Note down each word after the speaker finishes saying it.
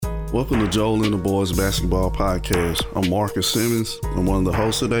Welcome to Joel and the Boys Basketball Podcast. I'm Marcus Simmons. I'm one of the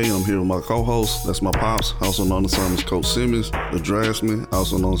hosts today. I'm here with my co-host. That's my pops, also known as Coach Simmons, the draftsman,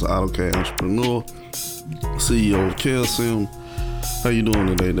 also known as the AutoCAD entrepreneur, CEO of Sim. How you doing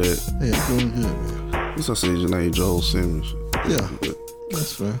today, Dad? Hey, I'm doing good, man. What's I said your name, Joel Simmons? Yeah,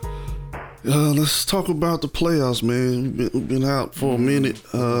 that's fair. Let's talk about the playoffs, man. We've been out for a minute.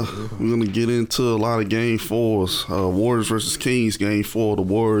 We're going to get into a lot of Game 4s. Warriors versus Kings, Game 4. The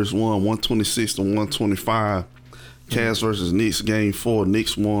Warriors won 126-125. Cavs versus Knicks, Game 4.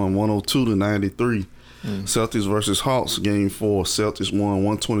 Knicks won 102-93. Celtics versus Hawks, Game 4. Celtics won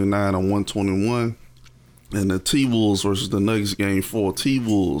 129-121. And the T-Wolves versus the Nuggets, Game 4.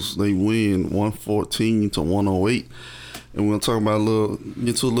 T-Wolves, they win 114-108. And we're going to talk about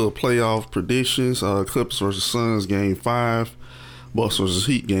get to a little playoff predictions. Clippers versus Suns, Game 5. Bucks versus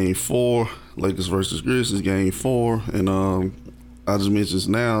Heat, Game 4. Lakers versus Grizzlies, Game 4. And I just mentioned this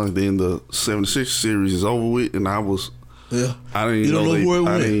now, and then the 76 series is over with, and I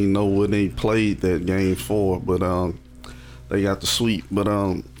didn't know when they played that Game 4, but they got the sweep. But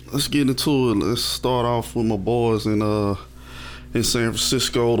let's get into it. Let's start off with my boys in San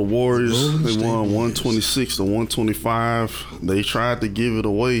Francisco. The Warriors, they won 126-125. They tried to give it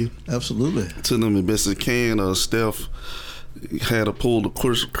away. Absolutely. To them as best as they can. Steph had to pull the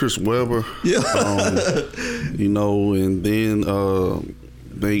Chris Webber. Yeah. And then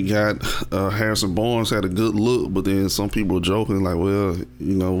they got Harrison Barnes had a good look, but then some people were joking like, well,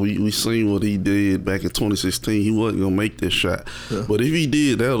 we seen what he did back in 2016. He wasn't gonna make this shot, but if he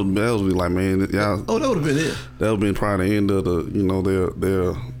did, that would be like, man, y'all. Oh, that would have been it. That would have been probably the end of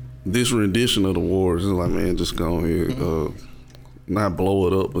their this rendition of the Warriors. It's like, man, just go ahead, not blow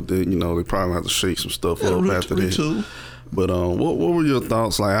it up, but then they probably have to shake some stuff up after that. But what were your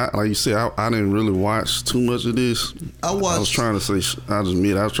thoughts? Like you said, I didn't really watch too much of this. I was trying to say, I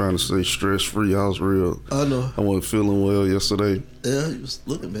was trying to stay stress free. I was real. I know. I wasn't feeling well yesterday. Yeah, you was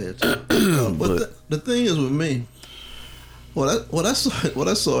looking bad too. But the thing is with me, what I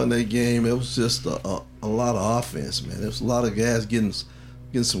saw in that game, it was just a lot of offense, man. There was a lot of guys getting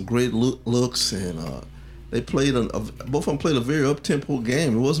some great looks, and they played both of them played a very up-tempo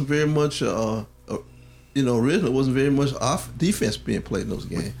game. It wasn't very much. Originally it wasn't very much defense being played in those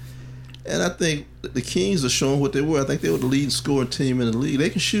games. And I think the Kings are showing what they were. I think they were the leading scoring team in the league. They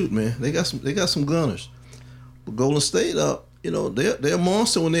can shoot, man. They got some gunners. But Golden State they're a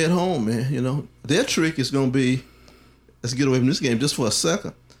monster when they're at home, man. Their trick is gonna be, let's get away from this game just for a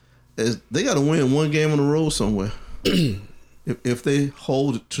second, is they gotta win one game on the road somewhere. if they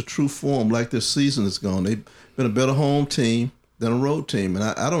hold to true form like this season is gone, they've been a better home team than a road team. And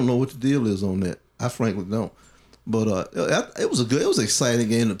I don't know what the deal is on that. I frankly don't, but it was an exciting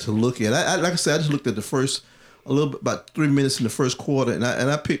game to look at. Like I said, I just looked at about 3 minutes in the first quarter, and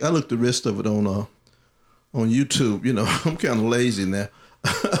I looked the rest of it on YouTube. I'm kind of lazy now.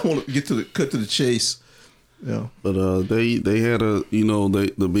 I want to get cut to the chase. Yeah, but they had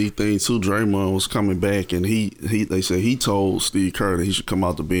the big thing too. Draymond was coming back, and they said he told Steve Kerr that he should come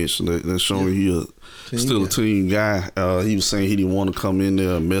out the bench. And that's showing he still a team guy. He was saying he didn't want to come in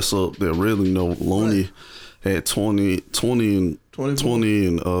there and mess up their rhythm. Looney had 20 and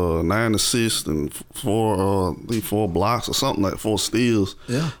 9 assists and 4 blocks or something, like 4 steals.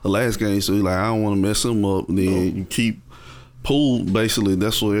 Yeah, the last game. So he's like, I don't want to mess him up. And then you keep. Poole, basically,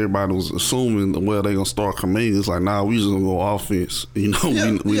 that's what everybody was assuming. Well, they gonna start committing. It's like, nah, we just gonna go offense. We not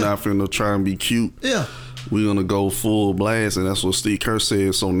finna try and be cute. Yeah, we gonna go full blast, and that's what Steve Kerr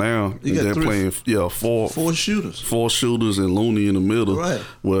said. So now they're playing, four shooters, and Looney in the middle. Right.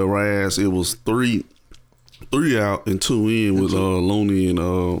 Whereas it was three out and 2 in with Looney and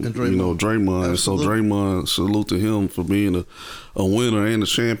Draymond. So Draymond, salute to him for being a winner and a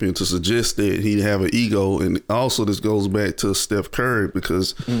champion, to suggest that he'd have an ego. And also this goes back to Steph Curry,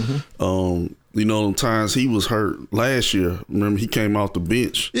 because times he was hurt last year. Remember, he came off the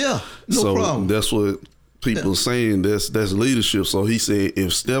bench. Yeah, no problem. That's what people saying, that's leadership. So he said,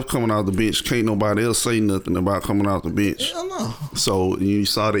 if Steph coming out the bench, can't nobody else say nothing about coming out the bench. Hell no. So you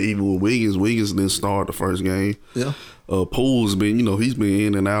saw that even with Wiggins. Wiggins didn't start the first game. Yeah. Poole's been, he's been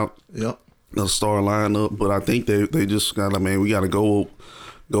in and out. Yep. The star lineup, but I think they just got, we got to go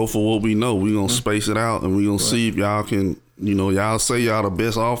for what we know. We gonna space it out, and we gonna see if y'all can, y'all say y'all the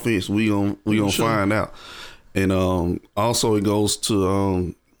best offense. We gonna find out. And also it goes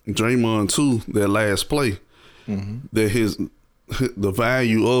to Draymond too. That last play, that the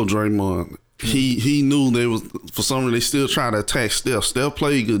value of Draymond. He knew they was, for some reason they still try to attack Steph. Steph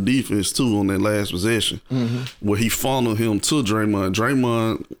played good defense too on that last possession, where he funneled him to Draymond.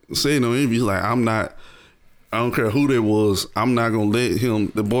 Draymond said no interview, he's like, I'm not I don't care who that was. I'm not gonna let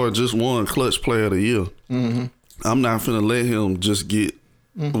him. The boy just won Clutch Player of the Year. Mm-hmm. I'm not finna let him just get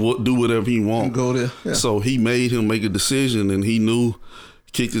do whatever he wants. Go there. Yeah. So he made him make a decision, and he knew.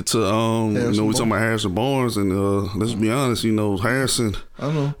 Kicked it to we talking about Harrison Barnes, and let's be honest, Harrison. I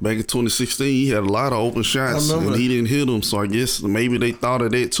know. Back in 2016, he had a lot of open shots, and he didn't hit them. So I guess maybe they thought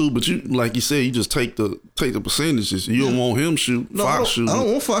of that too. But you, like you said, you just take the percentages. You don't want him shoot. No, Fox shoot. I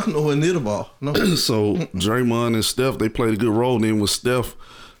don't want Fox nowhere near the ball. No. So Draymond and Steph, they played a good role. And then with Steph,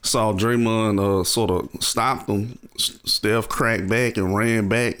 saw Draymond sort of stop them. Steph cracked back and ran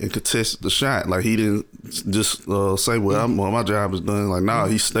back and contested the shot. Like he didn't just say, "Well, my job is done." Like, nah,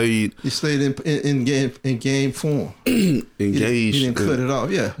 he stayed. He stayed in game form. Engaged. He didn't cut it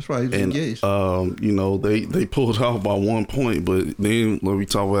off. Yeah, that's right. He was engaged. They pulled it off by 1 point, but then when we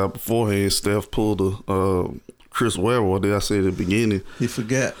talked about beforehand, Steph pulled a Chris Webber. What did I say at the beginning? He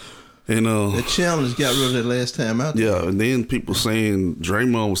forgot. And the challenge got rid of that last time out there. Yeah, and then people saying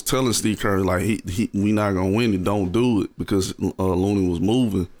Draymond was telling Steve Kerr like we not gonna win it, don't do it because Looney was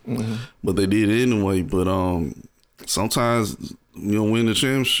moving, but they did it anyway. But sometimes win the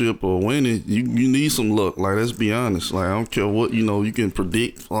championship or win it, you need some luck. Like let's be honest. Like I don't care what you can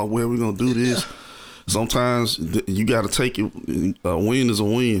predict. Where we gonna do this. Yeah. Sometimes you got to take it. A win is a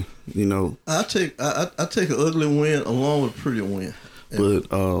win. I take an ugly win along with a pretty win.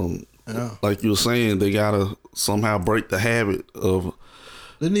 But like you were saying, they gotta somehow break the habit of.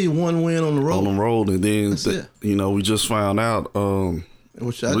 They need one win on the road. And then we just found out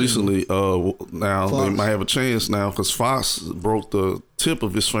recently. Now Fox. They might have a chance now because Fox broke the tip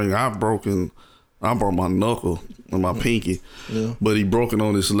of his finger. I broke my knuckle and my pinky, but he broke it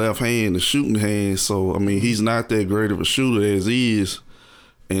on his left hand, the shooting hand. So I mean, he's not that great of a shooter as he is,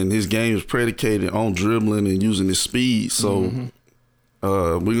 and his game is predicated on dribbling and using his speed. So.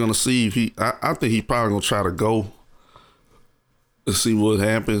 We're gonna see if I think he probably gonna try to go to see what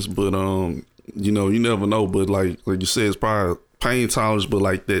happens, but you never know. But like you said, it's probably pain tolerance, but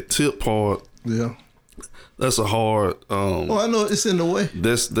like that tip part, that's a hard. I know it's in the way.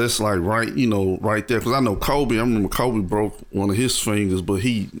 That's like right there because I know Kobe. I remember Kobe broke one of his fingers, but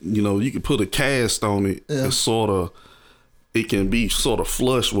he, you could put a cast on it and it can be sort of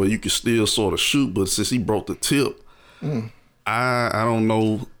flush where you can still sort of shoot, but since he broke the tip. I don't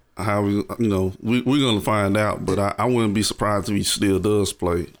know how we're gonna find out, but I wouldn't be surprised if he still does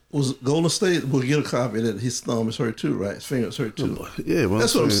play. Was Golden State will get a copy that his thumb is hurt too, right? His finger is hurt too. Yeah,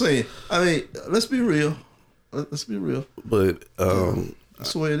 that's what I'm saying. I mean, let's be real. But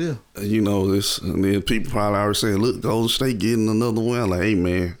that's the way it is. This, and then people probably already saying, "Look, Golden State getting another win." Like, hey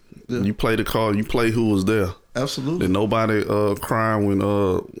man, you play the card, you play who was there. Absolutely. And nobody crying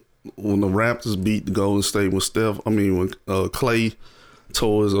when the Raptors beat the Golden State when Clay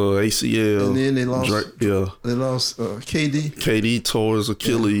tore his ACL. And then they lost. They lost KD. KD tore his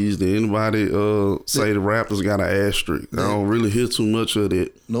Achilles. Did anybody say the Raptors got an asterisk? I don't really hear too much of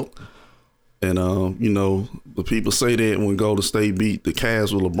that. Nope. And the people say that when Golden State beat the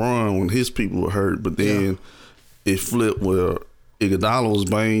Cavs with LeBron when his people were hurt, but then it flipped where Iguodala was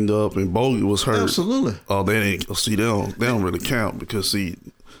banged up and Bogut was hurt. Absolutely. Oh, they don't really count because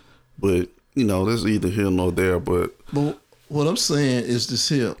But that's either here nor there. But what I'm saying is this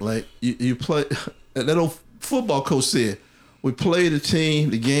here: like you play. That old football coach said, "We play the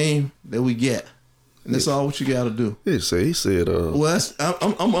game that we get, and that's all what you got to do." He said. Well,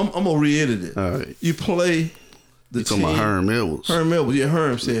 I'm gonna reiterate it. All right. You play the team. Talking about Herm Edwards.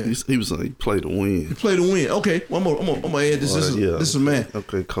 Herm said he was saying he played to win. He played to win. Okay, well, I'm gonna add this. This is man.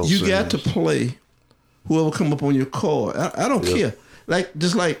 Okay, coach. You got to play whoever come up on your card. I don't care. I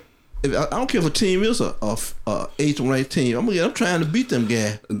don't care if a team is a 8th ranked team. I'm trying to beat them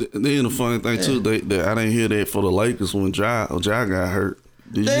guys. Then the funny thing too, I didn't hear that for the Lakers when Ja got hurt.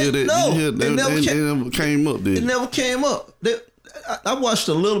 Did you hear that? No, they never came up. Did it? Never came up. I watched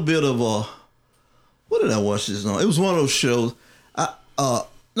a little bit of what did I watch this on? It was one of those shows.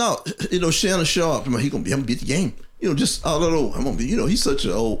 Shannon Sharp. I'm gonna beat the game. Just all that old. I'm gonna be. He's such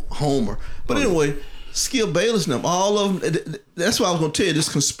an old homer. But anyway. Skip Bayless and them, all of them. That's why I was going to tell you this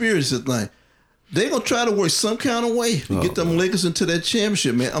conspiracy thing. They're going to try to work some kind of way to get them Lakers into that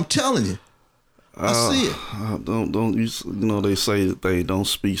championship, man. I'm telling you. I see it. Don't they say that they don't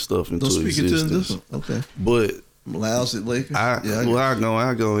speak stuff into existence. Okay. But lousy Lakers. I go ahead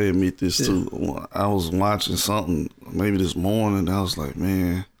and admit this too. I was watching something maybe this morning. I was like,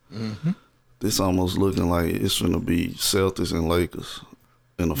 man, this almost looking like it's going to be Celtics and Lakers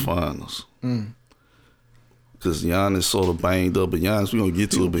in the finals. Because Giannis sort of banged up, but Giannis, we're going to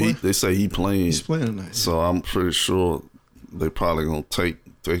get to it, but they say he playing. He's playing tonight. So I'm pretty sure they probably going to take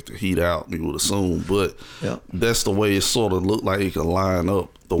take the heat out, you would assume. But that's the way it sort of looked like it could line up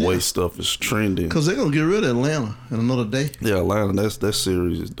the way stuff is trending. Because they're going to get rid of Atlanta in another day. Yeah, Atlanta, that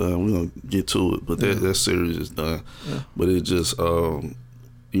series is done. We're going to get to it, but that series is done. Yeah. But it just, you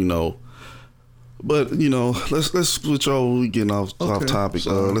know, but, you know, let's switch over. We getting off topic.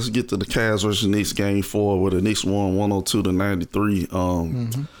 Let's get to the Cavs versus Knicks game 4 where the Knicks won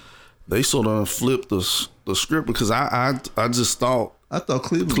 102-93. They sort of flipped the script because I just thought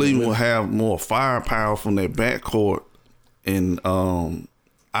Cleveland would have more firepower from their backcourt, and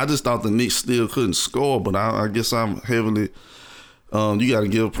I just thought the Knicks still couldn't score. But I guess I'm heavily you got to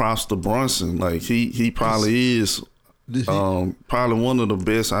give props to Brunson. Like he probably is probably one of the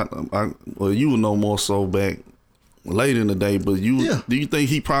best. Well, you would know more so back late in the day, but do you think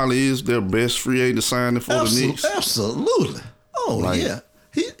he probably is their best free agent signing for the Knicks? Absolutely. Oh yeah.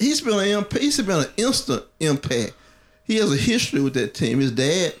 He's been an instant impact. He has a history with that team. His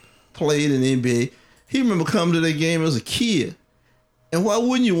dad played in the NBA. He remember coming to that game as a kid. And why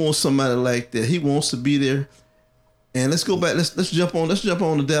wouldn't you want somebody like that? He wants to be there. And let's go back. Let's jump on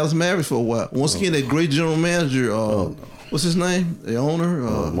the Dallas Mavericks for a while. Once again, that great general manager, what's his name? The owner,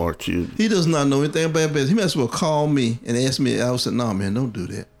 Mark Cuban. He does not know anything about business. He might as well call me and ask me. I would say, "No, man, don't do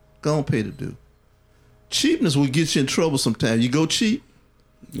that. Go on, pay the dude." Cheapness will get you in trouble sometimes. You go cheap.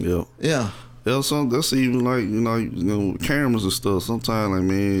 Yeah. Yeah. Yeah, that's even like, you know, cameras and stuff. Sometimes, like,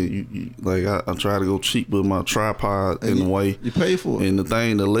 man, you like I try to go cheap with my tripod in the way. You pay for it. And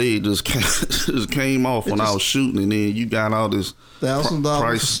the leg just came off when I was shooting, and then you got all this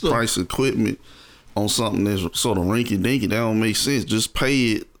 $1,000 price equipment on something that's sort of rinky-dinky. That don't make sense. Just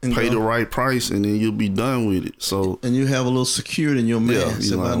pay it, pay the right price, and then you'll be done with it. So and you have a little security in your man. Yeah,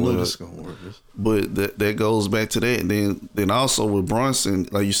 so I know this is gonna work. But that goes back to that. And then also with Brunson,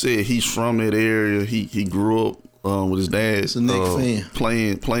 like you said, he's from that area. He grew up with his dad. He's a Knicks fan.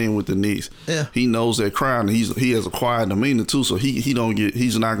 Playing with the Knicks. Yeah. He knows that crowd, and he has a quiet demeanor too. So he's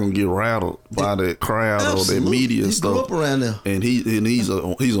not gonna get rattled by that crowd or that media and stuff. He grew up around there. And he's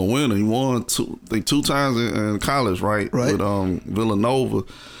a winner. He won two times in college, right? With Villanova.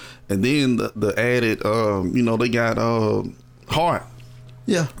 And then the added, you know, they got Hart.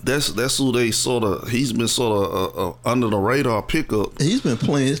 Yeah, that's who they he's been under the radar pickup. He's been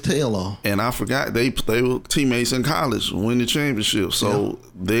playing his tail off. And I forgot they were teammates in college, win the championship. So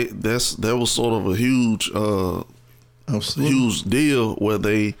that was sort of a huge deal where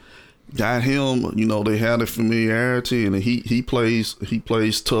they got him. You know, they had a familiarity, and he plays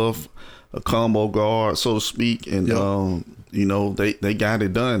tough, a combo guard, so to speak. And you know, they got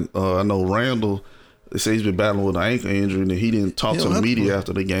it done. I know Randall. They say he's been battling with an ankle injury, and he didn't talk to the media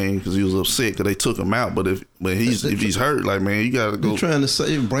after the game because he was upset because they took him out. But if he's hurt, like, man, you got to go. They're trying to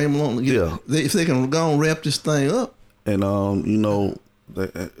save him, bring him along. If they can go and wrap this thing up. And you know,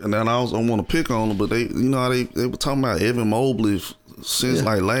 and then I want to pick on them, but they, you know, how they were talking about Evan Mobley since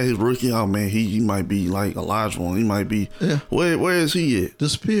like last rookie. Oh man, he might be like Elijah one. He might be. Yeah. Where is he at?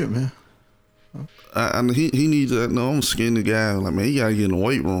 Disappeared, man. He needs that. No, I'm a skinny guy. Like, man, he gotta get in the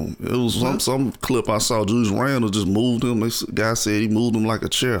weight room. It was some clip I saw. Julius Randle just moved him. This guy said he moved him like a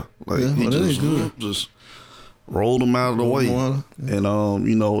chair. Like he just rolled him out of the way. Yeah. And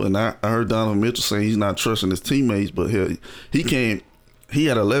you know, and I heard Donovan Mitchell saying he's not trusting his teammates, but he can't. He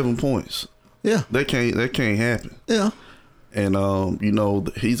had 11 points. Yeah, that can't happen. Yeah, and you know,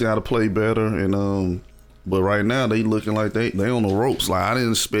 he's got to play better. And but right now they looking like they on the ropes. Like, I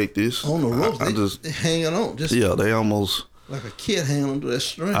didn't expect this. On the ropes, they hanging on. They almost like a kid hanging on to that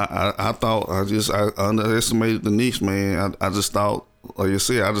string. I thought I underestimated the Knicks, man. I just thought, like you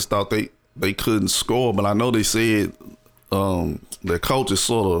said, I just thought they couldn't score. But I know they said their coaches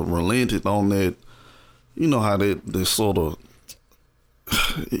sort of relented on that. You know how they sort of.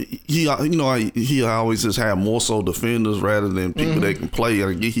 He always just have more so defenders rather than people that can play.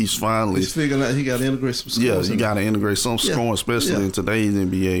 He's figuring out he got to integrate some scoring. Yeah, you got to integrate some scoring, especially in today's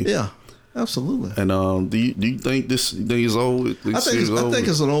NBA. Yeah, absolutely. And do you think this thing is over? I think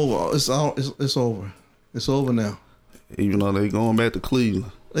it's an over. It's over. It's over now. Even though they going back to Cleveland,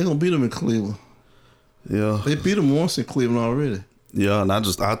 they gonna beat them in Cleveland. Yeah, they beat them once in Cleveland already. Yeah, and I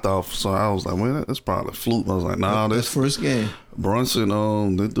thought, so I was like, man, that's probably a fluke. I was like, nah, that's first game. Brunson,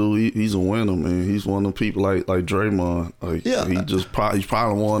 that dude, he's a winner, man. He's one of the people like Draymond. Like, he's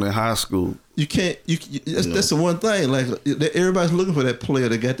probably one in high school. You can't. That's the one thing. Like, everybody's looking for that player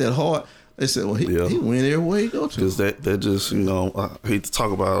that got that heart. They said, well, he win every way he go to. Because that just, you know, I hate to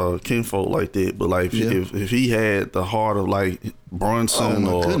talk about kinfolk like that, but like if he had the heart of like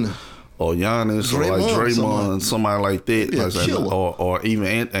Brunson or Giannis or like Draymond, somebody like that, or even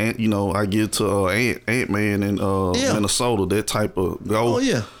Ant, you know, I give to Ant-Man in Minnesota, that type of go. Oh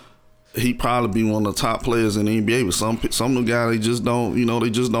yeah. He probably be one of the top players in the NBA, but some of the guys, they just don't, you know, they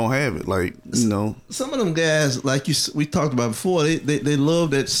just don't have it. Like, you know, some of them guys, like we talked about before, they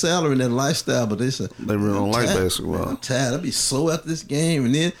love that salary and that lifestyle, but they say they really don't like basketball. Man, I'm tired. I'll be so after this game,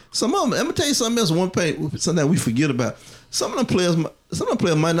 and then some of them. I'm gonna tell you something else. Something that we forget about. Some of them players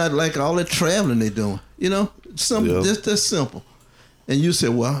might not like all that traveling they doing. You know, just that simple. And you say,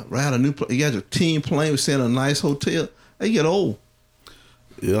 well, right, you got your team playing, we stay in a nice hotel. They get old.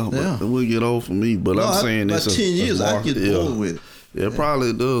 Yeah, but it will get old for me. But I'm saying this about 10 years, I get bored with it. Yeah, it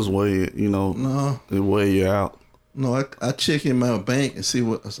probably does weigh, you know, it weigh you out. No, I check in my bank and see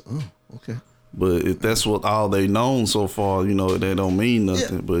what. I say, oh, okay. But if that's what all they known so far, you know, that don't mean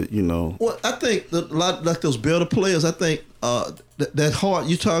nothing. Yeah. But you know, well, I think a lot like those better players. I think that heart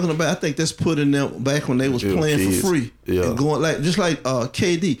you talking about, I think that's put in them back when they was playing kids. For free. Yeah, and going just like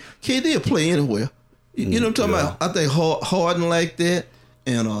KD. KD will play anywhere. You know what I'm talking about? I think Harden like that.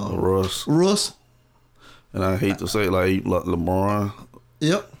 And Russ. And I hate to say like LeBron.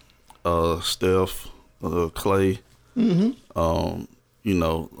 Yep. Steph, Clay. Mm-hmm. You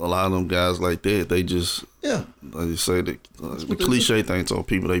know, a lot of them guys like that, they just like you say the cliche thing to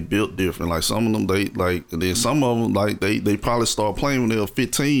people, they built different. Like some of them and then some of them like they probably start playing when they were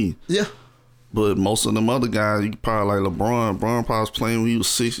 15. Yeah. But most of them other guys, you probably like LeBron probably was playing when he was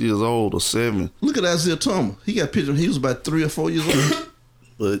 6 years old or 7. Look at Isaiah Thomas. He got pictures. He was about 3 or 4 years old.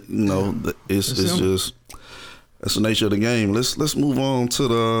 But you know, it's just that's the nature of the game. Let's move on to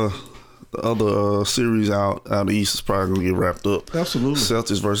the other series out east. Is probably gonna get wrapped up. Absolutely.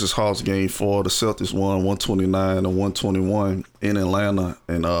 Celtics versus Hawks game 4. The Celtics won 129-121 in Atlanta,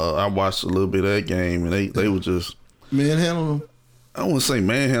 and I watched a little bit of that game, and they were just manhandling them. I don't want to say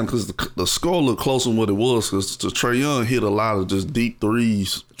manhandle because the score looked closer than what it was because Trae Young hit a lot of just deep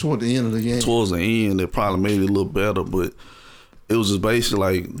threes toward the end of the game. Towards the end, that probably made it a little better, but it was just basically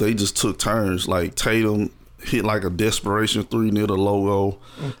like they just took turns. Like Tatum hit like a desperation 3 near the logo.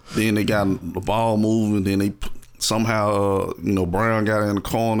 Then they got the ball moving. Then they somehow, Brown got in the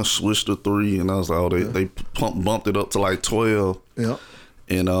corner, switched to 3, and I was like, they bumped it up to like 12. Yeah.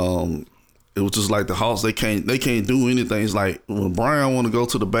 And it was just like the Hawks, they can't do anything. It's like when Brown want to go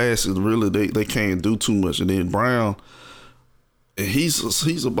to the basket, really they can't do too much. And then Brown, he's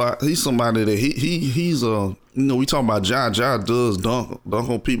somebody that he's we talk about Ja does dunk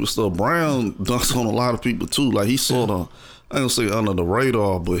on people stuff. Brown dunks on a lot of people too. Like he's sort of, I don't say under the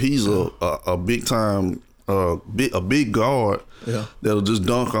radar, but he's a big time a big guard that'll just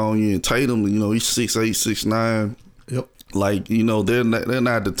dunk on you. And Tatum, he's 6'8", 6'9". Yep. Like they're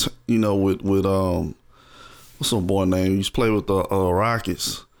not with what's some boy name? He used to play with the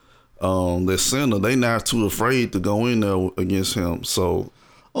Rockets. Their center, they not too afraid to go in there against him. So,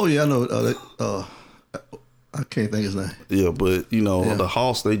 I know. I can't think his name. Yeah, but the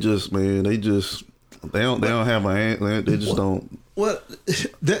Hawks, they don't have an answer. They just don't. Well,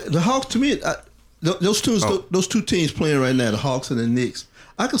 the Hawks to me, those two teams playing right now, the Hawks and the Knicks,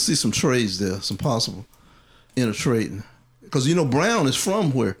 I can see some trades there, some possible trading. Because Brown is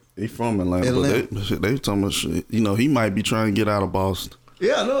from where? He from Atlanta. But they talking about shit. He might be trying to get out of Boston.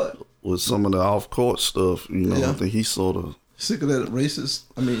 Yeah, I know it. With some of the off-court stuff, I think he's sort of sick of that racist.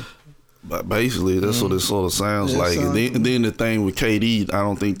 But basically, that's what it sort of sounds like. And then the thing with KD, I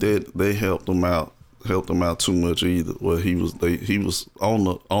don't think that they helped him out too much either. Well, he was on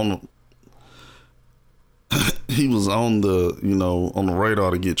the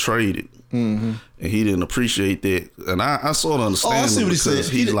radar to get traded. Mm-hmm. And he didn't appreciate that, and I sort of understand him because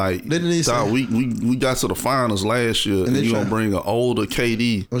he's like, we got to the finals last year, and you gonna bring an older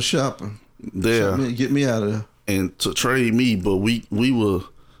KD or shopping there, get me out of there, and to trade me, but we were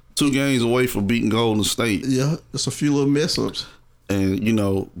 2 games away from beating Golden State. Yeah, it's a few little mess ups, and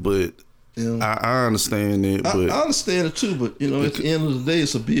but I understand that. But I understand it too, but at the end of the day,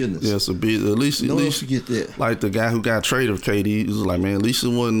 it's a business. Yeah, it's a business. At least forget that. Like the guy who got traded for KD, was like, man, at least it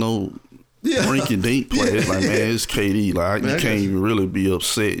wasn't no. Rinky dink play. It's like, man, it's KD. Like, you can't even really be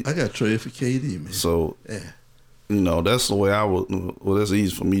upset. I got traded for KD, man. So, that's the way I would. Well, that's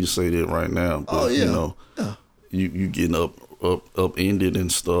easy for me to say that right now. But, you getting upended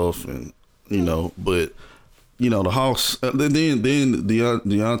and stuff, and but. The Hawks. Then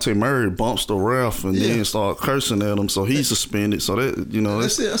Dejounte Murray bumps the ref and then start cursing at him, so he's suspended. So that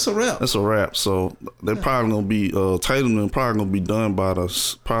that's it. That's a wrap. That's a wrap. So they're probably gonna be Tatum and probably gonna be done by the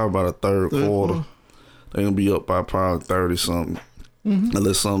third quarter. They're gonna be up by probably 30 something,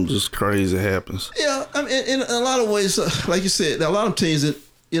 unless something just crazy happens. Yeah, in a lot of ways, like you said, there are a lot of teams that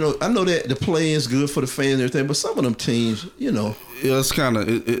I know that the play is good for the fans and everything, but some of them teams, Yeah, it's kind of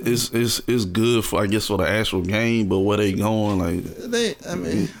it's good for, I guess, for the actual game, but where they going, like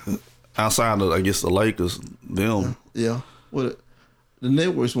outside of, I guess, the Lakers, them. Yeah, well, the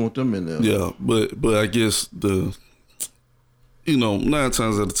networks want them in there. Yeah, but I guess 9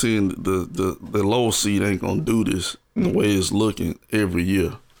 times out of 10, the lower seed ain't gonna do this the way it's looking every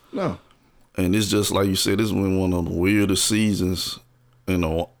year. No. And it's just like you said, this has been one of the weirdest seasons in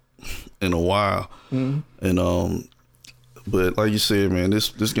a while. Mm-hmm. And but like you said, man,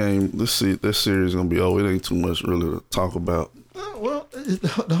 this series gonna be over. It ain't too much really to talk about. Well,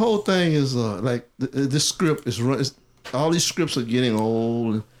 the whole thing is like this script is run. All these scripts are getting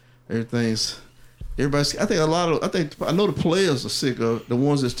old, and everybody's. I know the players are sick of the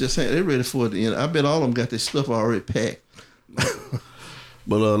ones that's just saying they're ready for the end. I bet all of them got their stuff already packed.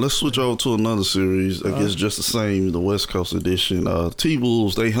 But let's switch over to another series. I guess just the same, the West Coast edition.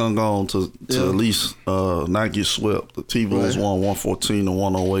 T-Wolves, they hung on to at least not get swept. The T-Wolves won 114 to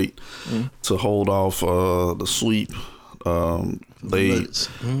 108 to hold off the sweep. They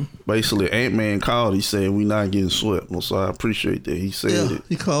basically, Ant-Man called. He said we not getting swept. So I appreciate that. He said it.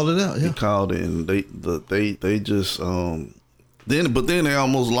 He called it out. Yeah. He called it, and they just then they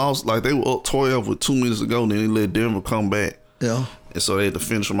almost lost. Like they were up 12 with 2 minutes to go. Then they let Denver come back. Yeah. And so they had to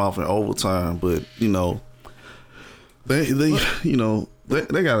finish them off in overtime. But they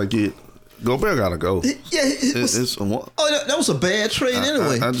gotta get. Gobert gotta go. Yeah, that was a bad trade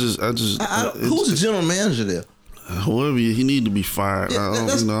anyway. Who's the general manager there? Whoever he need to be fired.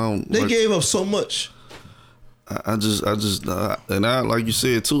 They gave up so much. Like you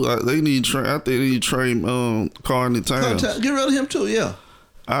said too. They need I think they need to trade Karl Towns. Get rid of him too. Yeah.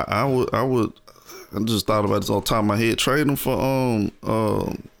 I would. I just thought about this off the top of my head. Trade him for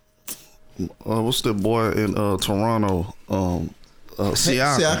what's that boy in Toronto?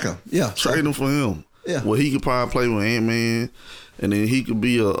 Siakam. Yeah. Trade him for him. Yeah. Well, he could probably play with Ant-Man, and then he could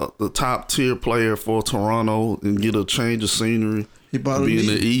be the top tier player for Toronto and get a change of scenery. He probably be in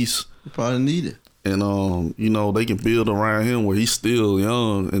the East. He probably need it. And they can build around him where he's still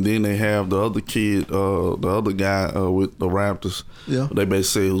young, and then they have the other kid, the other guy with the Raptors. Yeah, they basically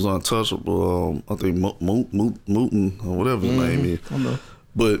say he was untouchable. I think Mooten or whatever his name is. I know.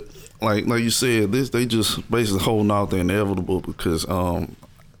 But like you said, they just basically holding out the inevitable because I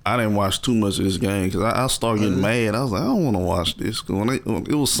didn't watch too much of this game because I started getting mad. I was like, I don't want to watch this because when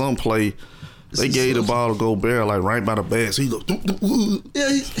it was some play. They gave the ball to Gobert like right by the basket. He looked,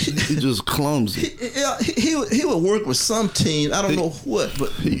 he just clumsy. He would work with some team. I don't know what,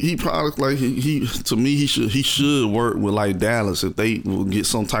 but he probably he to me he should work with like Dallas if they will get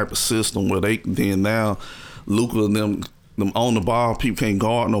some type of system where they then now Luka and them on the ball. People can't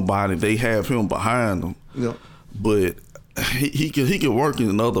guard nobody. They have him behind them. Yeah, but he can work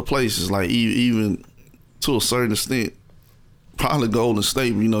in other places like even to a certain extent. Probably Golden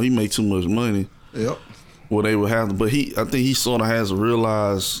State, he make too much money. Yep. Well, they would have to, but I think he sort of has to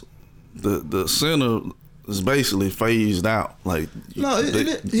realize the center is basically phased out. Like he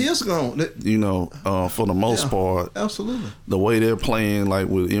is gone. For the most part, absolutely. The way they're playing, like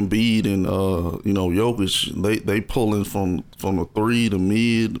with Embiid and Jokic, they pulling from the three, the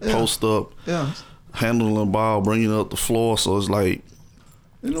mid, post up, handling the ball, bringing it up the floor. So it's like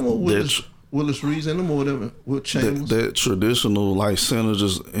Willis Reeves and them or whatever. Will Chambers. That traditional like center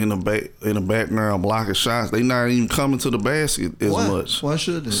just in the background blocking shots. They not even coming to the basket as much. Why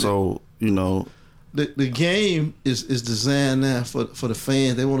should they? So the game is designed now for the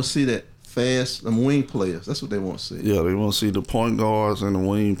fans. They want to see that fast wing players. That's what they want to see. Yeah, they want to see the point guards and the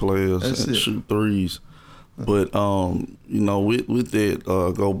wing players and shoot threes. But with that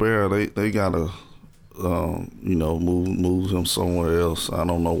Gobert, they gotta. Move him somewhere else. I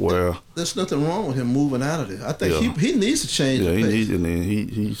don't know where. There's nothing wrong with him moving out of there. I think he needs to change. Yeah, he needs, and then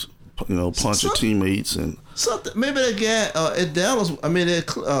he's punching teammates and something. Maybe that guy at Dallas. I mean,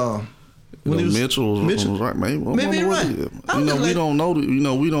 Mitchell was right. Maybe right. We don't know.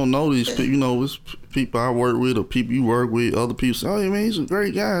 We don't know these people. It's people I work with or people you work with. Other people say, "Oh, man, he's a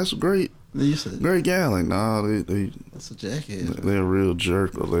great guy. That's a great." Great guy, like that's a jackass. They're a real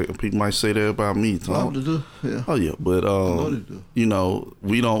jerk. Or people might say that about me. What to do? Yeah. Oh yeah, but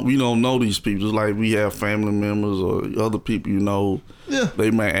we don't know these people. Just like we have family members or other people. Yeah.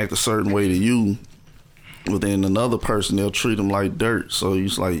 They might act a certain way to you, but then another person they'll treat them like dirt. So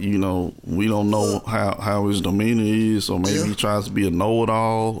it's like we don't know how his demeanor is, or maybe he tries to be a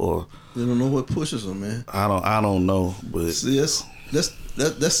know-it-all, or they don't know what pushes him, man. I don't know, but see, that's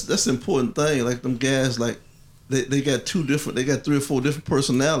the important thing. Like them guys, like they got 3 or 4 different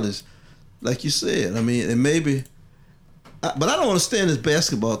personalities, like you said. I mean, and maybe But I don't understand this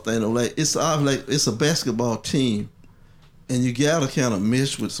basketball thing. Though. Like it's a basketball team, and you gotta kind of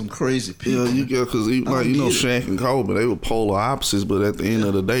mesh with some crazy people. Yeah, you got because Shaq and Kobe, they were polar opposites, but at the end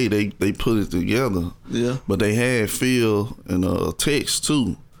of the day, they put it together. Yeah. But they had Phil and Tex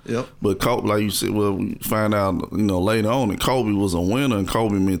too. Yep. But Kobe, like you said, well, we find out later on that Kobe was a winner, and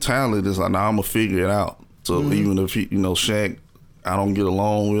Kobe mentality is like, nah, I'm gonna figure it out. So even if Shaq, I don't get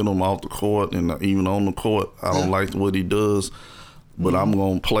along with him off the court, and even on the court, I don't like what he does. But I'm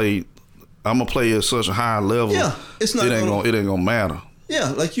gonna play at such a high level. Yeah, it's not. It ain't gonna matter. Yeah,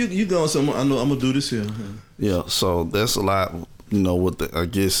 like you going somewhere. I know I'm gonna do this here. Yeah, so that's a lot. With I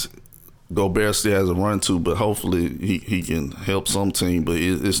guess Gobert still has a run to, but hopefully he can help some team. But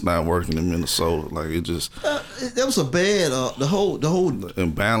it's not working in Minnesota. Like it just that was a bad the whole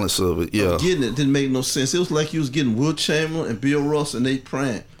imbalance of it. Yeah, getting it didn't make no sense. It was like you was getting Will Chamberlain and Bill Russ and Nate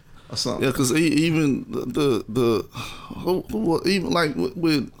Prant or something. Yeah, because even even like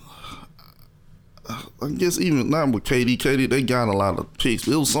with I guess even not with KD, they got a lot of picks.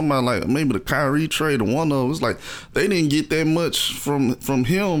 It was somebody like maybe the Kyrie trade, or one of them. It's like they didn't get that much from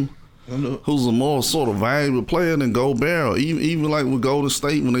him. Who's a more sort of valuable player than Gobert. Even like with Golden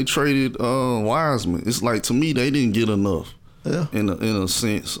State when they traded Wiseman, it's like to me they didn't get enough. Yeah. In a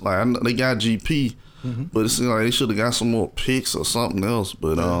sense, like they got GP, but it seems like they should have got some more picks or something else.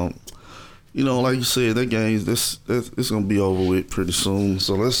 But like you said, that game it's gonna be over with pretty soon.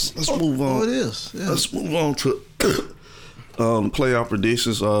 So let's move on. Oh, it is. Yeah. Let's move on to playoff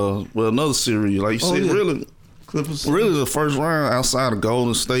predictions. Another series, like you said, really. Clippers. Really, the first round outside of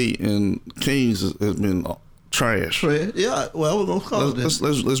Golden State and Kings has been trash. Yeah, well, we're gonna call it that.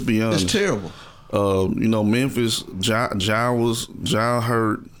 Let's be honest. It's terrible. Memphis, Ja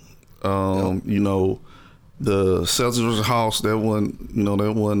hurt. The Celtics was a house that wasn't.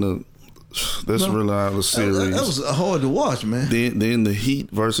 That's really out of the series. That was hard to watch, man. Then the Heat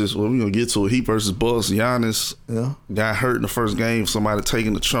versus we're gonna get to it. Heat versus Bucks. Giannis got hurt in the first game. Somebody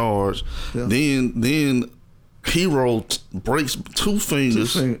taking the charge. Yeah. Then. Hero breaks two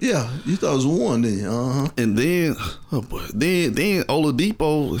fingers. Yeah, you thought it was one, didn't you? And then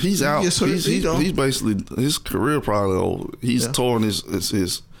Oladipo, he's out. He's basically his career probably over. He's torn his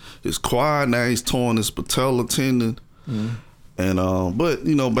quad. Now he's torn his patella tendon. And but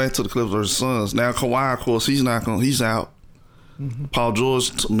back to the Clippers versus Suns. Now Kawhi, of course, he's out. Paul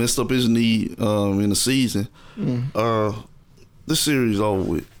George messed up his knee in the season. This series over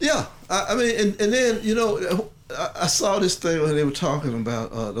with. Yeah, I mean, and then I saw this thing when they were talking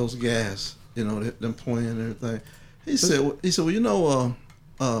about those guys, them playing and everything. He said, well,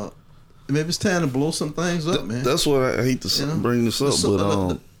 maybe it's time to blow some things up, man. That's what I hate to bring this up,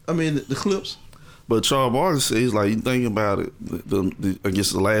 but the Clips. But Charles Barkley says, like, you think about it, I guess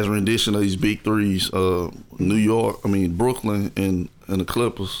the last rendition of these big threes, New York, Brooklyn and the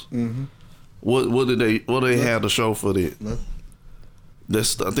Clippers. What do they have to show for that? I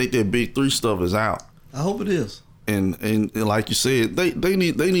think that big three stuff is out. I hope it is. And like you said, they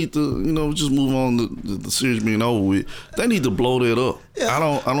need to just move on the series being over with. They need to blow that up.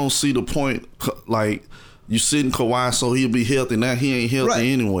 Yeah. I don't see the point. Like you sitting Kawhi so he'll be healthy. Now he ain't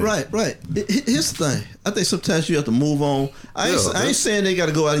healthy anyway. Right. Here's the thing. I think sometimes you have to move on. I ain't saying they got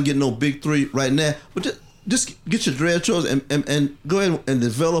to go out and get no big three right now, but just get your draft choice and go ahead and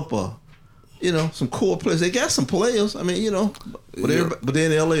develop some core players. They got some players. But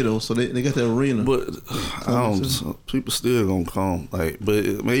they're in LA though, so they got that arena. But people still gonna come.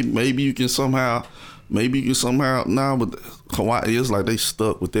 But maybe you can somehow. Now, but Kawhi is like they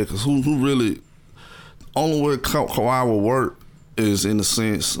stuck with that because who really only way Kawhi will work is in the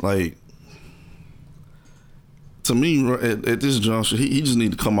sense like. To me, at this juncture, he just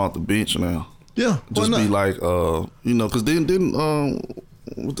need to come off the bench now. Yeah, just be like, because didn't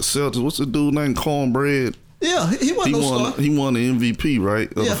with the Celtics, what's the dude named Cornbread? Yeah, he won. He won the MVP, right,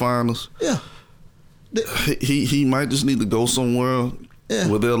 of the finals. Yeah, he might just need to go somewhere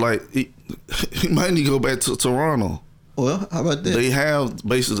where they're like he might need to go back to Toronto. Well, how about that? They have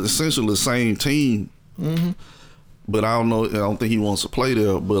basically essentially the same team, but I don't know. I don't think he wants to play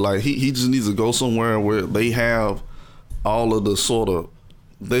there. But like he just needs to go somewhere where they have all of the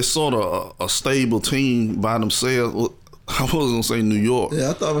they're sort of a stable team by themselves. I wasn't gonna say New York.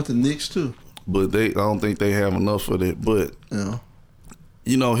 Yeah, I thought about the Knicks too. But I don't think they have enough of that. But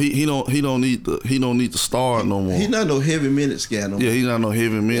he don't need to start no more. He's not no heavy minutes guy no more. Yeah, he's not no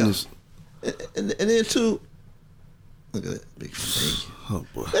heavy minutes. Yeah. And then too, look at that big fake. Oh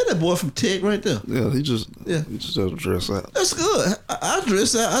boy, that boy from Tech right there. Yeah, he just has to dress out. That's good. I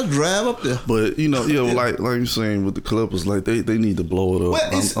dress out. I drive up there. But like you're saying with the Clippers, like they need to blow it up. Well,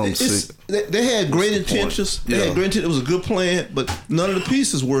 I'm sick. They had great intentions. They had great intentions. It was a good plan, but none of the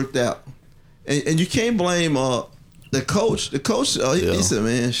pieces worked out. And you can't blame the coach. The coach, he said,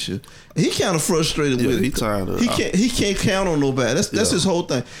 "Man, shit." He kind of frustrated with it. He tired of He can't count on nobody. That's his whole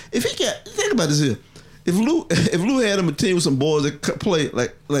thing. If he can't think about this here, if Lou had him a team with some boys that play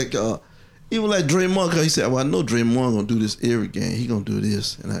like even like Draymond, he said, "Well, I know Draymond gonna do this every game. He gonna do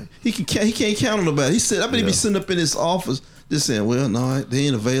this, and he can't count on nobody." He said, "I bet he be sitting up in his office just saying, well, no, they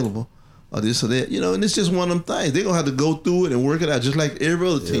ain't available, or this or that, And it's just one of them things. They gonna have to go through it and work it out, just like every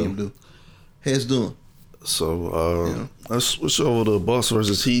other team has done." So let's switch over to Bucks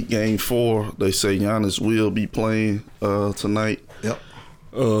versus Heat game 4. They say Giannis will be playing tonight. Yep.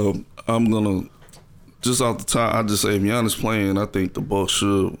 I'm gonna just off the top. I just say if Giannis playing, I think the Bucks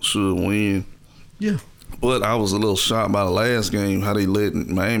should win. Yeah. But I was a little shocked by the last game how they let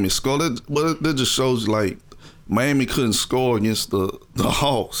Miami score. But that just shows you like Miami couldn't score against the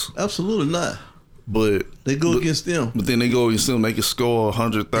Hawks. Absolutely not. But they go against them. But then they go against them. They can score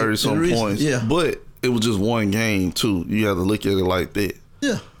 130 some points. Yeah. But it was just one game too. You have to look at it like that.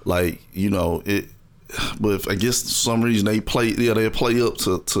 Yeah. Like it. But if, I guess for some reason they play up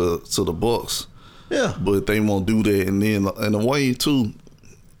to the Bucks. Yeah. But they won't do that. And then in a way too,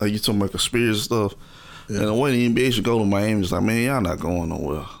 like you talking about conspiracy stuff. Yeah. In a way the NBA should go to Miami. It's like, man, y'all not going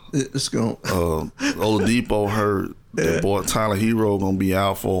nowhere. It's going. Oladipo hurt. That boy Tyler Hero gonna be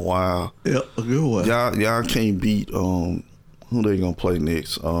out for a while. Yeah, a good while. Y'all can't beat who they gonna play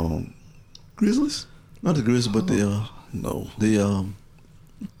next? Grizzlies? Not the Grizzlies, but no.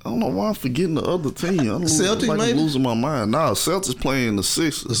 I don't know why I'm forgetting the other team. Celtics, maybe? I'm losing my mind. Nah, Celtics playing the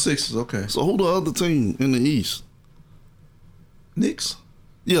Sixers. The Sixers, okay. So who the other team in the East? Knicks?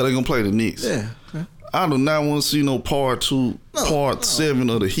 Yeah, they're gonna play the Knicks. Yeah. Okay. I do not want to see no part 7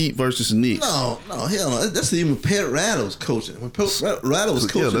 of the Heat versus the Knicks. No, hell no. That's even Pat Rattle's coaching. When Pat Rattle was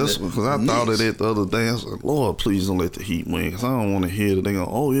coaching, that's because I thought of that the other day. I was like, Lord, please don't let the Heat win, because I don't want to hear that they go,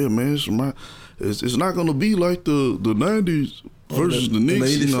 oh yeah, man, it's not gonna be like the 90s versus the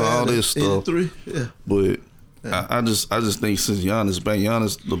Knicks, all this stuff. 83, yeah. But I just think since Giannis back,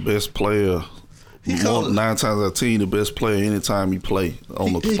 Giannis the best player. He 9 times out of 10 the best player anytime he play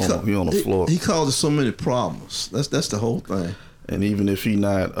on the floor. He caused so many problems. That's the whole thing. And even if he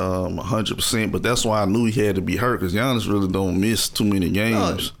not 100%, but that's why I knew he had to be hurt, because Giannis really don't miss too many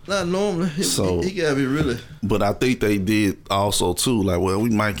games. No, not normally. He gotta be really. But I think they did also too. Like, well, we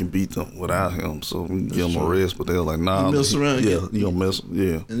might can beat them without him, so we can give him a rest. But they were like, nah, you mess around. Yeah, you gonna mess.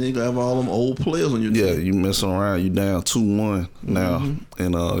 Yeah. And then you gonna have all them old players on your team. Yeah, you messing around. You down 2-1 now,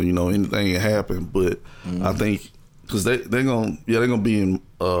 and anything can happen. But I think because they're gonna be in.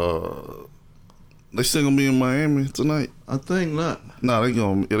 They still gonna be in Miami tonight? I think not. No, they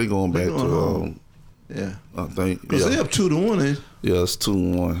going back to home. Yeah. I think because they up 2-1, ain't they? Yeah, it's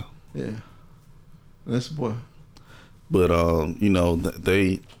 2-1. Yeah. That's the boy. But I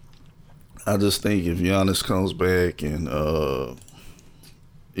just think if Giannis comes back and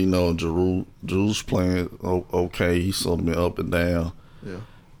Drew's playing okay, he's sort of been up and down. Yeah.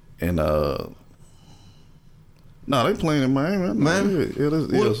 And no, they playing in Miami. Miami?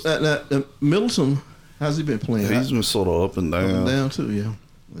 Yes. Middleton, how's he been playing? He's been sort of up and down. Up and down too, yeah.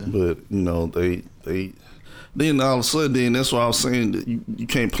 But they then all of a sudden, then that's why I was saying that you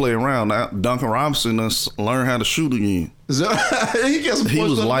can't play around. Now, Duncan Robinson learned how to shoot again. He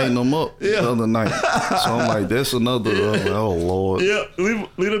was lighting them up the other night. So I'm like, that's another. Oh Lord. Yeah, leave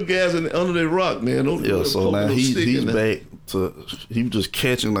them guys under their rock, man. So now he's back. He was just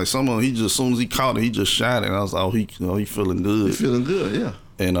catching like some of them. He just as soon as he caught it, he just shot it. And I was like, he feeling good. He feeling good, yeah.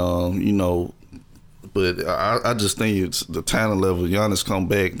 And but I just think it's the talent level. Giannis come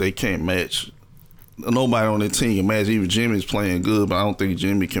back, they can't match. Nobody on that team can match. Even Jimmy's playing good, but I don't think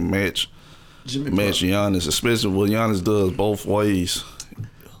Jimmy can match Giannis, especially what Giannis does both ways.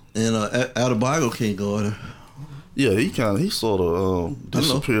 And Adebayo can't go there. Yeah, he sort of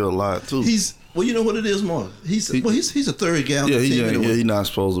disappeared a lot too. Well, you know what it is, Mark. He's a third guy on the team. Yeah, he's not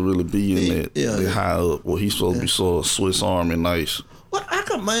supposed to really be in that high up. Well, he's supposed to be sort of Swiss Army nice. Well, how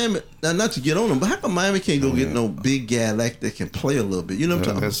come Miami, now not to get on him, but how come Miami can't go get no big guy like that can play a little bit? You know what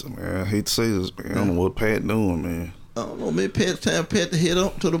I'm talking about? Man, I hate to say this, man. I don't know what Pat doing, man. I don't know, maybe Pat to head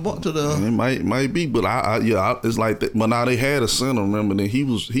up to the. It might be, but it's like that. But now they had a center, remember? Then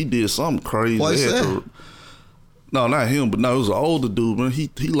he did something crazy. What's that? No, not him, but no, it was an older dude, man. He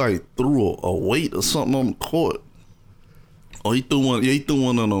like threw a weight or something on the court. Oh, he threw one. Yeah, he threw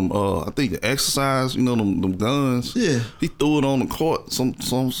one of them. I think the exercise, them guns. Yeah. He threw it on the court.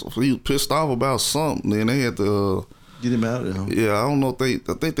 He was pissed off about something. Then they had to. Get him out of there. Huh? Yeah, I don't know if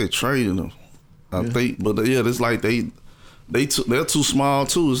I think they traded him. I think, but yeah, it's like they're too small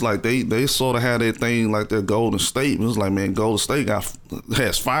too. It's like they sort of have that thing like their Golden State. It's like, man, Golden State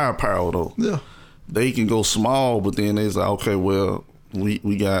has firepower though. Yeah, they can go small, but then it's like, okay, well, we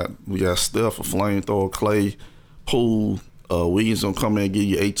got Steph, a flamethrower, Clay, Poole. Wiggins gonna come in and give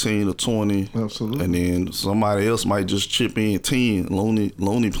you 18 or 20. Absolutely. And then somebody else might just chip in 10.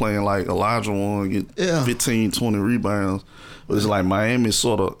 Looney playing like Elijah Warren, get 15, 20 rebounds. But it's like Miami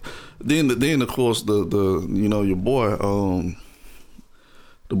sort of. Then of course the your boy,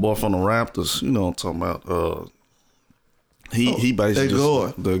 the boy from the Raptors, you know what I'm talking about. He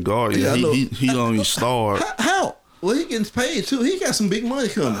basically the guard. Yeah, he don't even start. How? Well, he getting paid too. He got some big money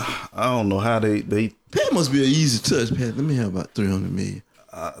coming. I don't know how they. Pat must be an easy touch. Pat, let me have about $300 million.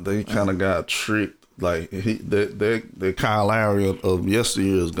 They kind of got tricked. Like the Kyle Lowry of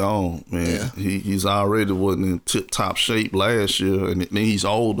yesteryear is gone, man. Yeah. He's already wasn't in tip top shape last year, and then he's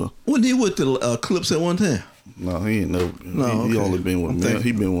older. Wasn't he with the Clips at one time? No, he ain't never. No, he only been with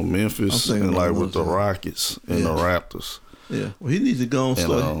he been with Memphis and like with the Rockets and the Raptors. Yeah, well, he needs to go and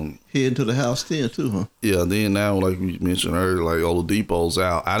start heading to the house then too, huh? Yeah, then now, like we mentioned earlier, like Oladipo's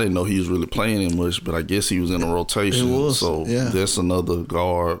out. I didn't know he was really playing him much, but I guess he was in a rotation. So that's another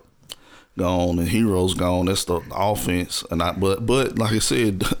guard gone and Hero's gone. That's the offense. And but like I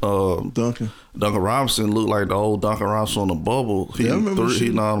said, Duncan Robinson looked like the old Duncan Robinson on the bubble. He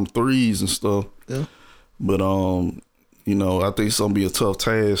hitting all them threes and stuff. Yeah. But I think it's gonna be a tough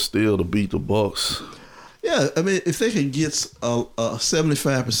task still to beat the Bucks. Yeah, I mean, if they can get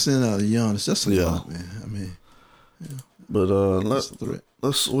 75% out of Giannis, that's a lot, man. I mean, but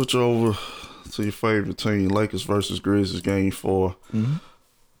let's switch over to your favorite team, Lakers versus Grizzlies, Game 4. Mm-hmm.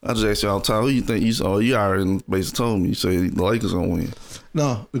 I just asked you all the time, who you think you saw? You already basically told me. You say the Lakers gonna win.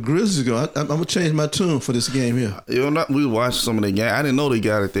 No, the Grizzlies going. I'm gonna change my tune for this game here. We watched some of the game. I didn't know they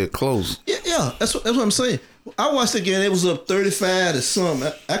got it that close. Yeah, that's what I'm saying. I watched the game. It was up 35 to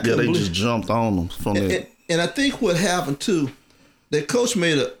something. I couldn't believe just jumped on them from that. And I think what happened too, that coach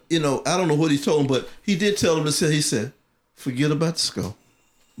made I don't know what he told him, but he did tell him he said, forget about the score.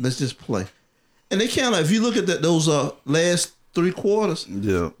 Let's just play. And they kind of, if you look at those last 3 quarters,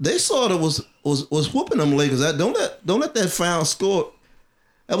 they sort of was whooping them Lakers. Don't let that foul score.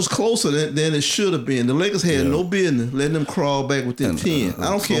 That was closer than it should have been. The Lakers had no business letting them crawl back within 10. I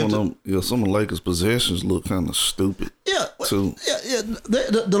don't care. Some of the Lakers' possessions look kind of stupid. Yeah, too. Yeah.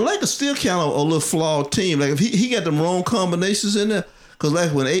 The Lakers still kind of a little flawed team. Like if he got them wrong combinations in there, because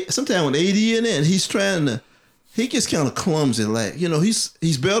like sometimes when AD in there, and he's trying to, he gets kind of clumsy. Like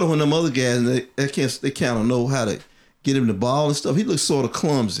he's better when them other guys, and they kind of know how to get him the ball and stuff. He looks sort of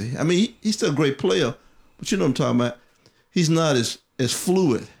clumsy. I mean, he's still a great player, but you know what I'm talking about. He's not as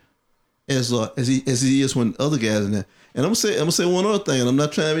fluid as he is when other guys in there. And I'm gonna say one other thing, and I'm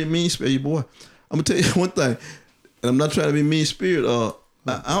not trying to be mean-spirited, boy. I'm gonna tell you one thing, and I'm not trying to be mean-spirited.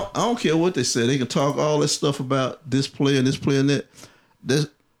 I don't care what they say. They can talk all that stuff about this player and that.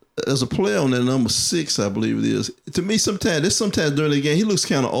 There's a player on there, number 6, I believe it is. To me, sometimes during the game, he looks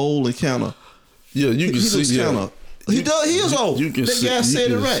kind of old and kind of. Yeah, you can see. He is old. You can guy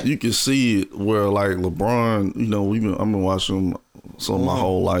said it right. You can see it where like LeBron. I've been watching him my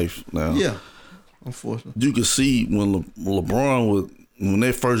whole life now. Yeah, unfortunately. You can see when when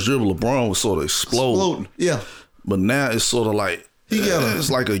they first dribble, LeBron was sort of exploding. Yeah. But now it's sort of like it's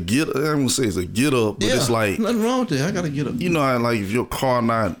like a get. I don't want to say it's a get up, but it's like nothing wrong with that. I gotta get up. You know how like if your car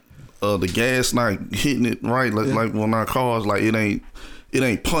not the gas not hitting it right, like when our cars like it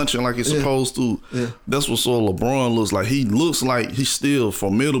ain't punching like it's supposed to. Yeah. That's what sort of LeBron looks like. He looks like he's still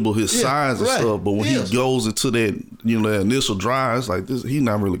formidable, his size and stuff. But when he goes into that, that initial drive, it's like this. He's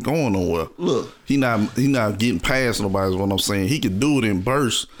not really going nowhere. Look, he not getting past nobody. Is what I'm saying. He could do it in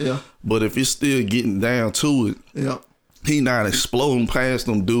bursts. Yeah. But if it's still getting down to it, he not exploding past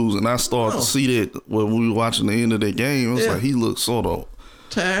them dudes. And I started to see that when we were watching the end of that game. It was like he looked sort of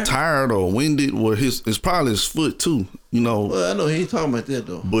tired or winded, where it's probably his foot too, Well, I know he ain't talking about that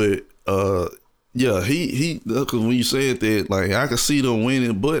though. But he because when you said that, like I could see them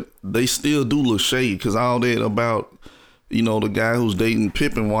winning, but they still do look shady because all that about the guy who's dating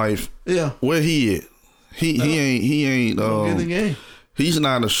Pippen wife. Yeah, where he at? He ain't in the game. He's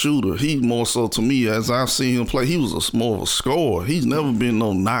not a shooter. He's more so, to me, as I've seen him play, he was more of a scorer. He's never been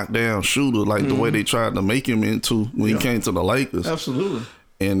no knockdown shooter like the way they tried to make him into when he came to the Lakers. Absolutely.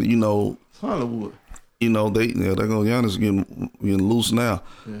 And Hollywood. They're gonna Giannis getting loose now.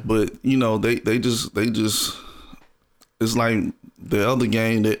 Yeah. But they just it's like the other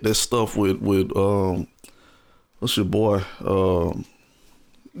game that stuff with what's your boy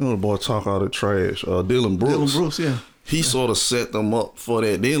the boy talk all the trash, Dylan Brooks. Dylan Brooks, yeah. he sort of set them up for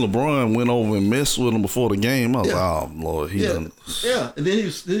that. Then LeBron went over and messed with him before the game. I was like, oh Lord, he done. Yeah, and then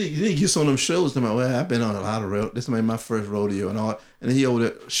he gets on them shows. I'm like, well, I've been on a lot of rodeo. This is my first rodeo and all. And then he over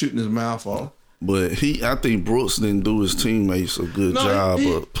there shooting his mouth off. But I think Brooks didn't do his teammates a good job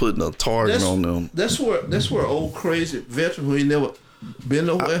of putting a target on them. That's where old crazy veteran who ain't never been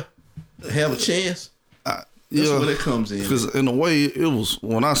nowhere have a chance. That's where that comes in. Because in a way, it was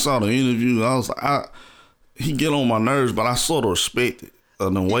when I saw the interview, I was like, he get on my nerves, but I sort of respect it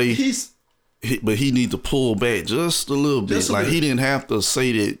in a way. But he need to pull back just a little bit. Like he didn't have to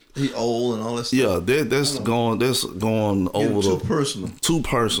say that he old and all that stuff. Yeah, that's going over too personal. Too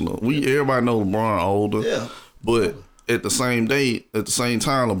personal. Everybody know LeBron older. Yeah. But at the same time,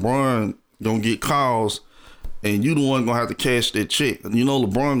 LeBron gonna get calls, and you the one gonna have to cash that check. You know,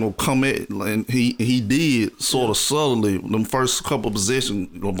 LeBron gonna come at, and he did sort of subtly. Them first couple possessions,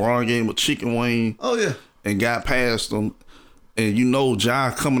 LeBron gave him a chicken wing. Oh yeah. And got past him. And you know Ja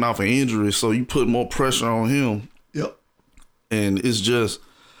coming off an injury, so you put more pressure on him. Yep. And it's just,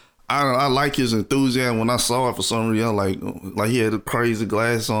 I like his enthusiasm. When I saw it for some reason, like he had a crazy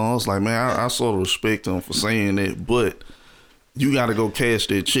glass on. I was like, man, I sort of respect him for saying that. But you got to go cash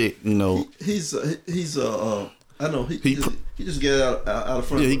that check, you know. He's I know he just get out of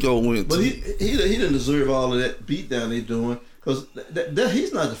front. Yeah, he go win. But he didn't deserve all of that beatdown they doing, because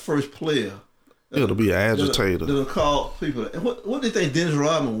he's not the first player. To be an agitator. They'll call people. And what do you think Dennis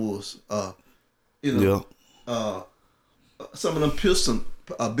Rodman was? Some of them Pistons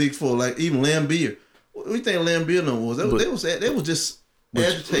are big for, like even Lambeer. What do you think Lambeer was? They was just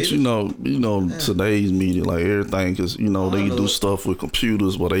agitators. But you know today's media, like everything, because they can do stuff with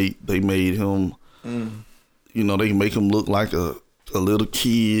computers where they made him. You know, they can make him look like a little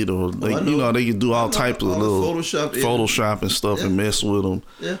kid, or they can do all types of little Photoshop and stuff and mess with him.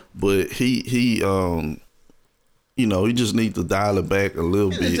 Yeah. But he just need to dial it back a little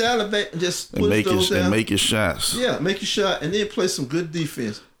bit. Dial it back and just make his shots. Yeah, make your shot and then play some good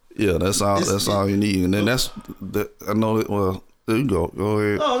defense. Yeah, that's all. That's all you need. And then I know that. Well, there you go. Go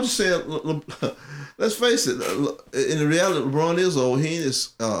ahead. No, I'm just saying. Let's face it. In the reality, LeBron is old. He is,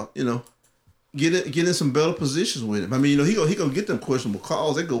 get in some better positions with him. I mean, he gonna get them questionable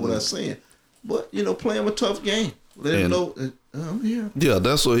calls. That go without saying. But play him a tough game. Let him know. I'm here. Yeah,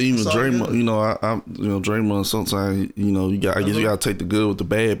 that's what even Draymond. Draymond. Sometimes you got. I guess you got to take the good with the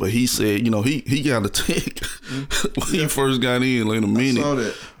bad. But he said, he got a tick when he first got in like a minute. I saw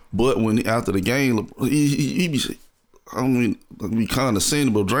that. But when after the game, he be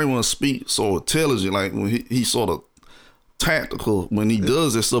condescending. But Draymond speak so intelligent. Like when he sort of tactical when he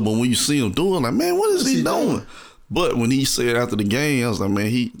does that stuff, but when you see him doing, like, man, what is he doing? But when he said after the game, I was like,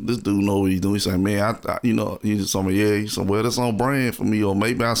 man, this dude know what he's doing. He said, man, he just told me, he said, well, that's on brand for me, or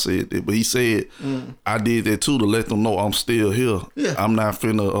maybe I said that, but he said, I did that too to let them know I'm still here. Yeah. I'm not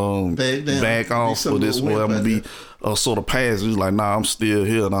finna back off for this way. I'm gonna be sort of passive. He's like, nah, I'm still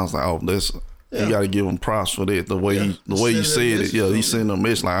here, and I was like, oh, you gotta give him props for that. The way he said it, he sent a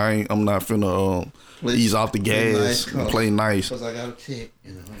message like, I'm not finna ease off the gas and play nice. Because I got a tick,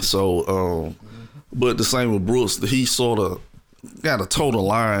 So, but the same with Brooks, he sort of got a total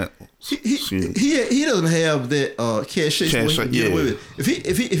line. He doesn't have that cash to get away with it.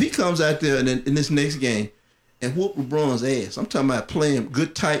 If he comes out there in this next game and whoop LeBron's ass, I'm talking about playing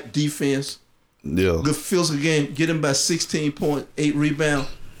good tight defense, good physical game, get him by 16.8 rebound.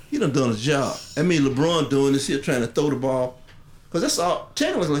 He done his job. I mean, LeBron doing this here, trying to throw the ball, because that's all.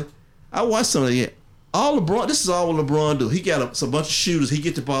 Technically, I watched some of that. This is all what LeBron do. He got a bunch of shooters. He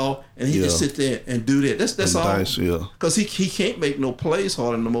get the ball and he just sit there and do that. That's all. Nice, because he can't make no plays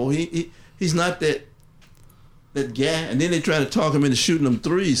harder no more. He's not that guy. And then they trying to talk him into shooting them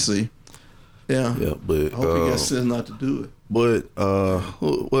threes. See, but I hope he got sense not to do it. But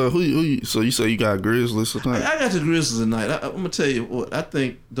who? So you say you got Grizzlies tonight? I got the Grizzlies tonight. I'm gonna tell you what. I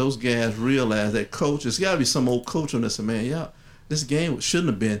think those guys realize that coach. There's got to be some old coach on this. Man, y'all. This game shouldn't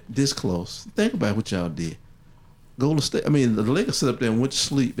have been this close. Think about what y'all did. Golden State. I mean, the Lakers sat up there and went to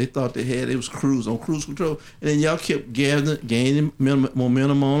sleep. They thought they was cruise control, and then y'all kept gaining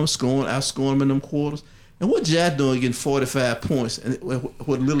momentum on them, outscoring them in them quarters. And what Ja doing, getting 45 points, and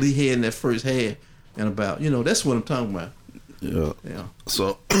what little he had in that first half, and about that's what I'm talking about. Yeah.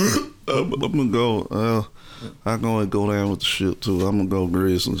 So I'm gonna go. I'm gonna go down with the ship too. I'm gonna go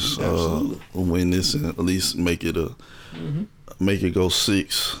Grizzlies. Win this and at least make it make it go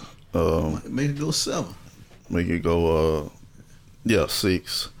 6. Make it go 7. Make it go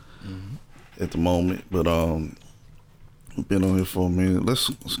 6 at the moment. But Been on here for a minute. Let's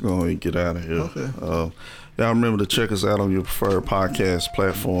go ahead and get out of here. Okay. Y'all remember to check us out on your preferred podcast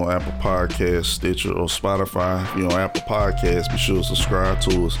platform, Apple Podcasts, Stitcher, or Spotify. If you're on Apple Podcasts, be sure to subscribe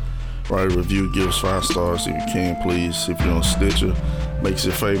to us. Write a review, give us 5 stars if you can, please. If you're on Stitcher, make us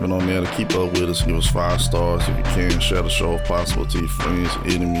your favorite on there to keep up with us. Give us 5 stars if you can. Share the show if possible to your friends, your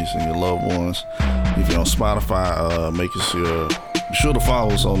enemies, and your loved ones. If you're on Spotify, make us your... Be sure to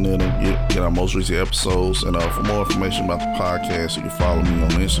follow us on there to get our most recent episodes. And for more information about the podcast, you can follow me on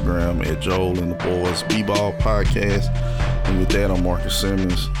Instagram at Joel and the Boys B-Ball Podcast. And with that, I'm Marcus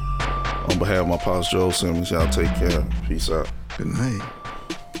Simmons. On behalf of my pops, Joel Simmons, y'all take care. Peace out. Good night.